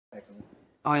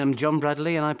I am John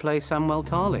Bradley and I play Samwell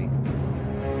Tarly.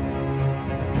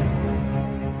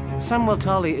 Samwell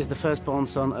Tarly is the firstborn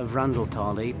son of Randall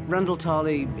Tarly. Randall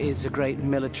Tarly is a great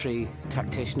military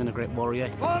tactician and a great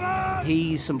warrior.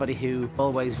 He's somebody who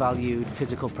always valued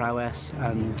physical prowess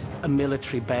and a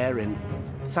military bearing.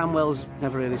 Samwell's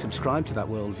never really subscribed to that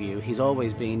worldview. He's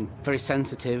always been very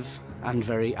sensitive and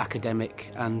very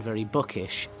academic and very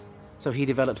bookish. So he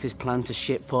develops this plan to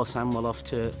ship poor Samwell off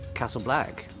to Castle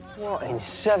Black. What in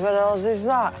seven hells is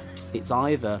that? It's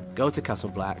either go to Castle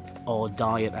Black or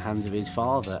die at the hands of his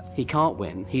father. He can't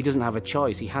win. He doesn't have a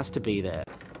choice. He has to be there.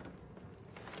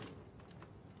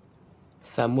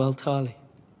 Samwell Tarly.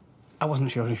 I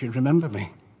wasn't sure if you'd remember me.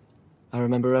 I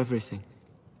remember everything.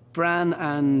 Bran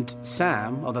and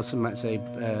Sam, although some might say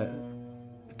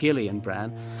Gilly and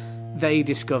Bran, they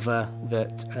discover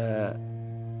that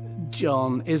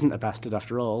Jon isn't a bastard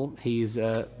after all. He's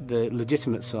the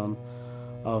legitimate son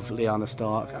of Lyanna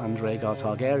Stark and Rhaegar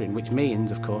Targaryen, which means,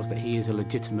 of course, that he is a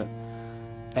legitimate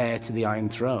heir to the Iron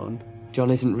Throne. Jon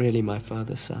isn't really my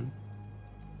father's son.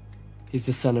 He's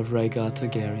the son of Rhaegar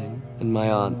Targaryen and my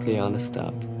aunt Lyanna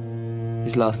Stark.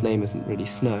 His last name isn't really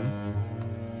Snow.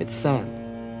 It's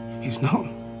Sand. He's not.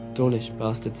 Dornish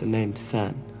bastards are named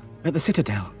Sand. At the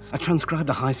Citadel, I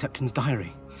transcribed a High Septon's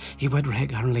diary. He wed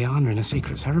Rhaegar and Lyanna in a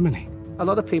secret ceremony. A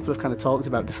lot of people have kind of talked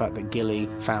about the fact that Gilly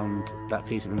found that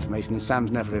piece of information, and Sam's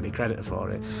never really credited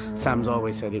for it. Sam's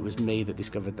always said it was me that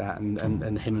discovered that,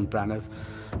 and him and Bran have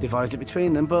devised it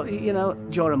between them. But, you know,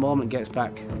 Jorah Mormont gets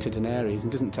back to Daenerys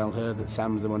and doesn't tell her that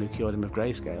Sam's the one who cured him of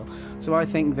grayscale. So I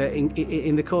think that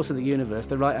in the course of the universe,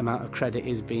 the right amount of credit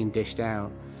is being dished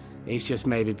out. It's just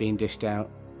maybe being dished out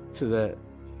for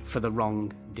the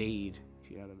wrong deed,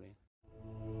 if you know what I mean.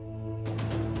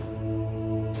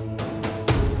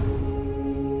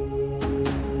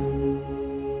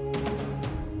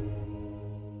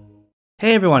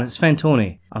 Hey everyone, it's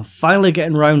Fentony. I'm finally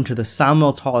getting round to the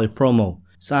Samwell Tarly promo.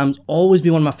 Sam's always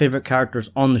been one of my favourite characters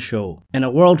on the show. In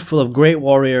a world full of great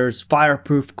warriors,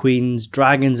 fireproof queens,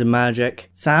 dragons and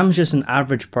magic, Sam's just an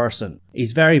average person.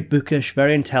 He's very bookish,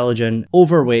 very intelligent,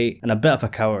 overweight and a bit of a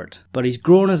coward. But he's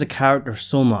grown as a character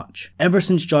so much, ever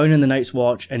since joining the Night's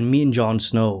Watch and meeting Jon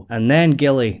Snow, and then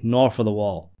Gilly north of the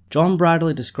Wall. John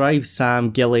Bradley describes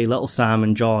Sam, Gilly, Little Sam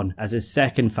and Jon as his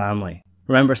second family.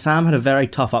 Remember, Sam had a very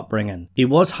tough upbringing. He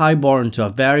was highborn to a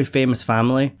very famous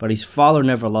family, but his father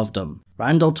never loved him.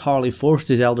 Randall Tarly forced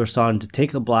his elder son to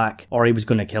take the black or he was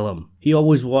going to kill him. He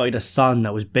always wanted a son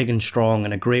that was big and strong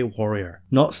and a great warrior,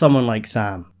 not someone like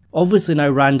Sam. Obviously now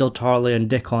Randall Tarly and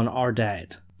Dickon are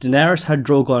dead. Daenerys had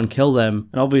Drogon kill them,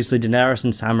 and obviously Daenerys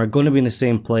and Sam are going to be in the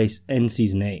same place in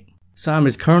Season 8. Sam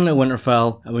is currently at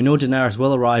Winterfell, and we know Daenerys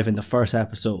will arrive in the first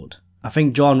episode. I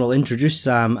think Jon will introduce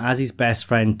Sam as his best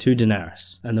friend to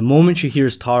Daenerys, and the moment she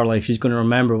hears Tarly, she's going to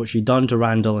remember what she'd done to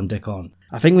Randall and Dickon.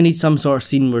 I think we need some sort of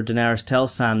scene where Daenerys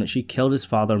tells Sam that she killed his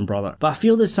father and brother, but I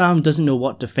feel that Sam doesn't know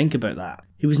what to think about that.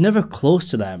 He was never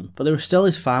close to them, but they were still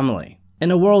his family.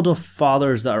 In a world of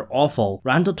fathers that are awful,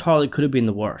 Randall Tarly could have been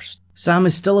the worst. Sam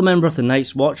is still a member of the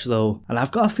Night's Watch though, and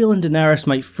I've got a feeling Daenerys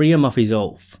might free him of his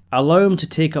oath, allow him to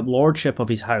take up lordship of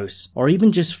his house, or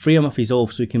even just free him of his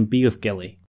oath so he can be with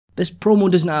Gilly. This promo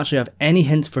doesn't actually have any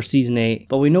hints for Season 8,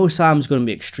 but we know Sam's going to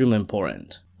be extremely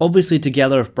important. Obviously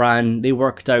together with Bran, they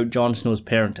worked out Jon Snow's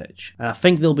parentage, and I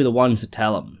think they'll be the ones to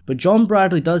tell him. But John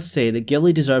Bradley does say that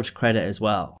Gilly deserves credit as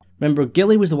well. Remember,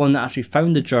 Gilly was the one that actually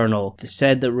found the journal that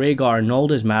said that Rhaegar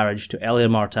annulled his marriage to Elia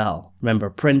Martell. Remember,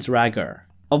 Prince Rhaegar.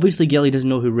 Obviously Gilly doesn't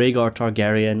know who Rhaegar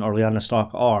Targaryen or Lyanna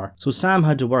Stark are, so Sam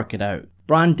had to work it out.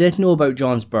 Bran did know about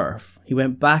Jon's birth. He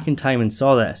went back in time and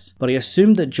saw this, but he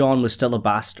assumed that Jon was still a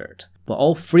bastard. But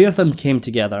all three of them came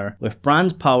together, with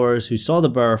Bran's powers who saw the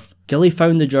birth, Gilly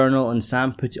found the journal and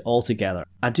Sam put it all together.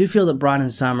 I do feel that Bran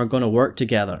and Sam are going to work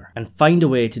together and find a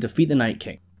way to defeat the Night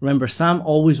King. Remember, Sam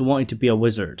always wanted to be a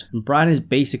wizard, and Bran is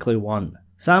basically one.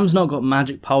 Sam's not got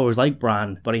magic powers like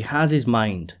Bran, but he has his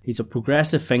mind. He's a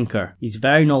progressive thinker, he's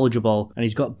very knowledgeable, and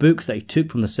he's got books that he took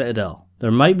from the Citadel.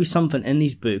 There might be something in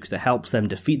these books that helps them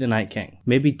defeat the Night King.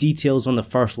 Maybe details on the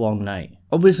first long night.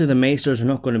 Obviously the Maesters are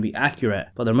not going to be accurate,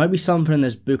 but there might be something in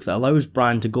this book that allows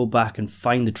Bran to go back and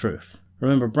find the truth.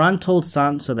 Remember, Bran told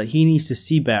Sansa that he needs to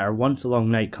see better once the long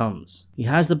night comes. He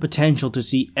has the potential to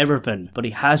see everything, but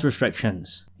he has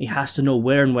restrictions. He has to know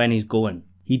where and when he's going.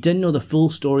 He didn't know the full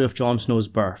story of Jon Snow's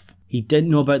birth. He didn't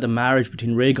know about the marriage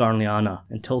between Rhaegar and Lyanna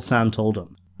until Sam told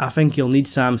him. I think he'll need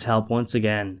Sam's help once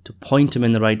again to point him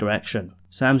in the right direction.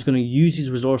 Sam's going to use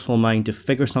his resourceful mind to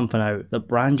figure something out that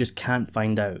Bran just can't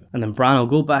find out, and then Bran will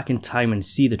go back in time and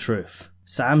see the truth.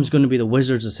 Sam's going to be the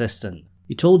wizard's assistant.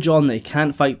 He told Jon that he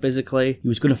can't fight physically, he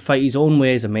was going to fight his own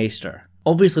way as a maester.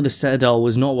 Obviously the Citadel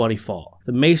was not what he thought.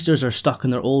 The maesters are stuck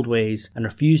in their old ways and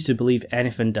refuse to believe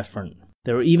anything different.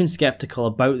 They were even skeptical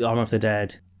about the Armour of the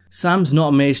Dead. Sam's not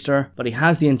a maester, but he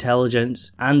has the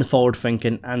intelligence and the forward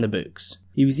thinking and the books.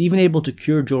 He was even able to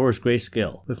cure Jorah's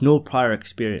grayscale with no prior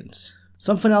experience.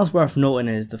 Something else worth noting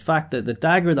is the fact that the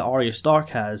dagger that Arya Stark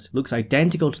has looks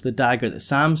identical to the dagger that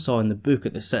Sam saw in the book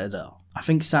at the Citadel. I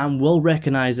think Sam will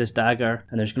recognise this dagger,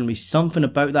 and there's going to be something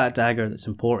about that dagger that's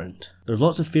important. There's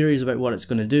lots of theories about what it's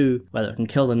going to do, whether it can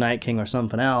kill the Night King or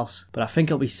something else, but I think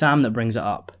it'll be Sam that brings it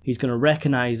up. He's going to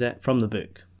recognise it from the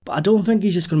book. But I don't think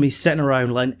he's just going to be sitting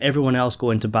around letting everyone else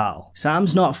go into battle.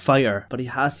 Sam's not a fighter, but he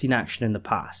has seen action in the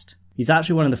past. He's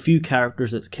actually one of the few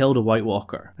characters that's killed a White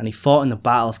Walker, and he fought in the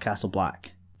Battle of Castle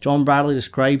Black. John Bradley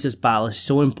describes this battle as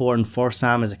so important for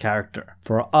Sam as a character,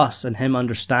 for us and him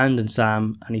understanding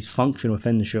Sam and his function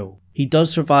within the show. He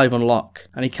does survive on luck,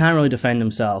 and he can't really defend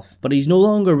himself, but he's no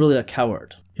longer really a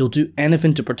coward. He'll do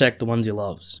anything to protect the ones he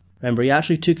loves. Remember, he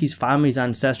actually took his family's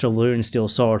ancestral Valyrian steel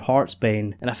sword,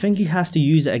 Heartsbane, and I think he has to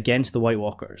use it against the White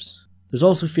Walkers. There's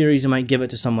also theories he might give it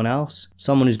to someone else,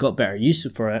 someone who's got better use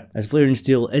for it, as Valyrian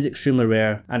steel is extremely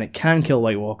rare and it can kill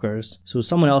White Walkers, so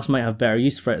someone else might have better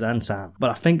use for it than Sam, but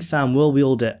I think Sam will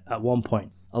wield it at one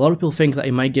point. A lot of people think that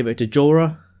he might give it to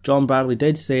Jorah. John Bradley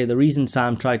did say the reason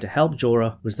Sam tried to help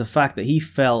Jorah was the fact that he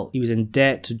felt he was in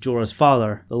debt to Jorah's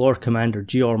father, the Lord Commander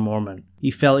Jeor Mormont.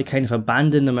 He felt he kind of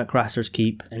abandoned him at Craster's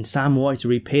Keep, and Sam wanted to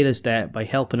repay this debt by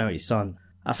helping out his son.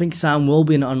 I think Sam will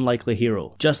be an unlikely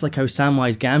hero, just like how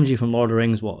Samwise Gamgee from Lord of the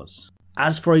Rings was.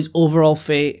 As for his overall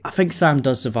fate, I think Sam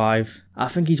does survive. I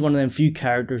think he's one of them few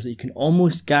characters that you can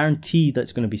almost guarantee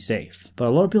that's going to be safe. But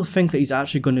a lot of people think that he's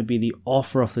actually going to be the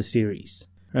author of the series.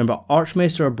 Remember,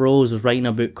 Archmaester Ambrose was writing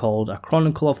a book called A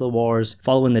Chronicle of the Wars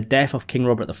following the death of King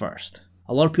Robert I.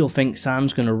 A lot of people think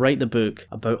Sam's going to write the book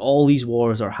about all these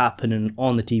wars that are happening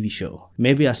on the TV show.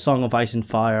 Maybe a Song of Ice and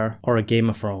Fire or a Game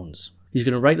of Thrones. He's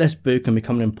going to write this book and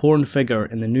become an important figure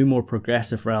in the new, more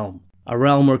progressive realm. A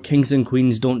realm where kings and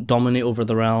queens don't dominate over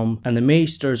the realm, and the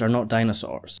maesters are not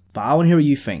dinosaurs. But I want to hear what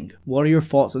you think. What are your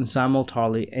thoughts on Samwell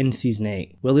Tarly in Season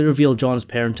 8? Will he reveal Jon's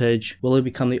parentage? Will he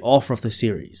become the author of the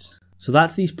series? So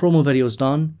that's these promo videos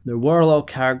done. There were a lot of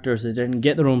characters that didn't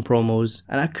get their own promos,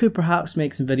 and I could perhaps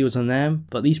make some videos on them,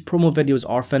 but these promo videos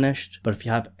are finished. But if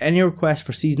you have any requests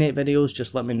for Season 8 videos,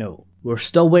 just let me know. We're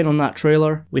still waiting on that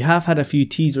trailer. We have had a few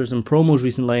teasers and promos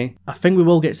recently. I think we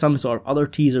will get some sort of other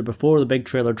teaser before the big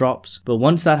trailer drops, but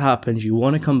once that happens, you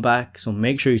want to come back, so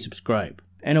make sure you subscribe.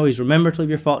 Anyways, remember to leave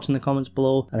your thoughts in the comments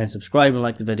below, and then subscribe and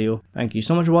like the video. Thank you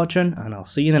so much for watching, and I'll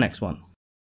see you in the next one.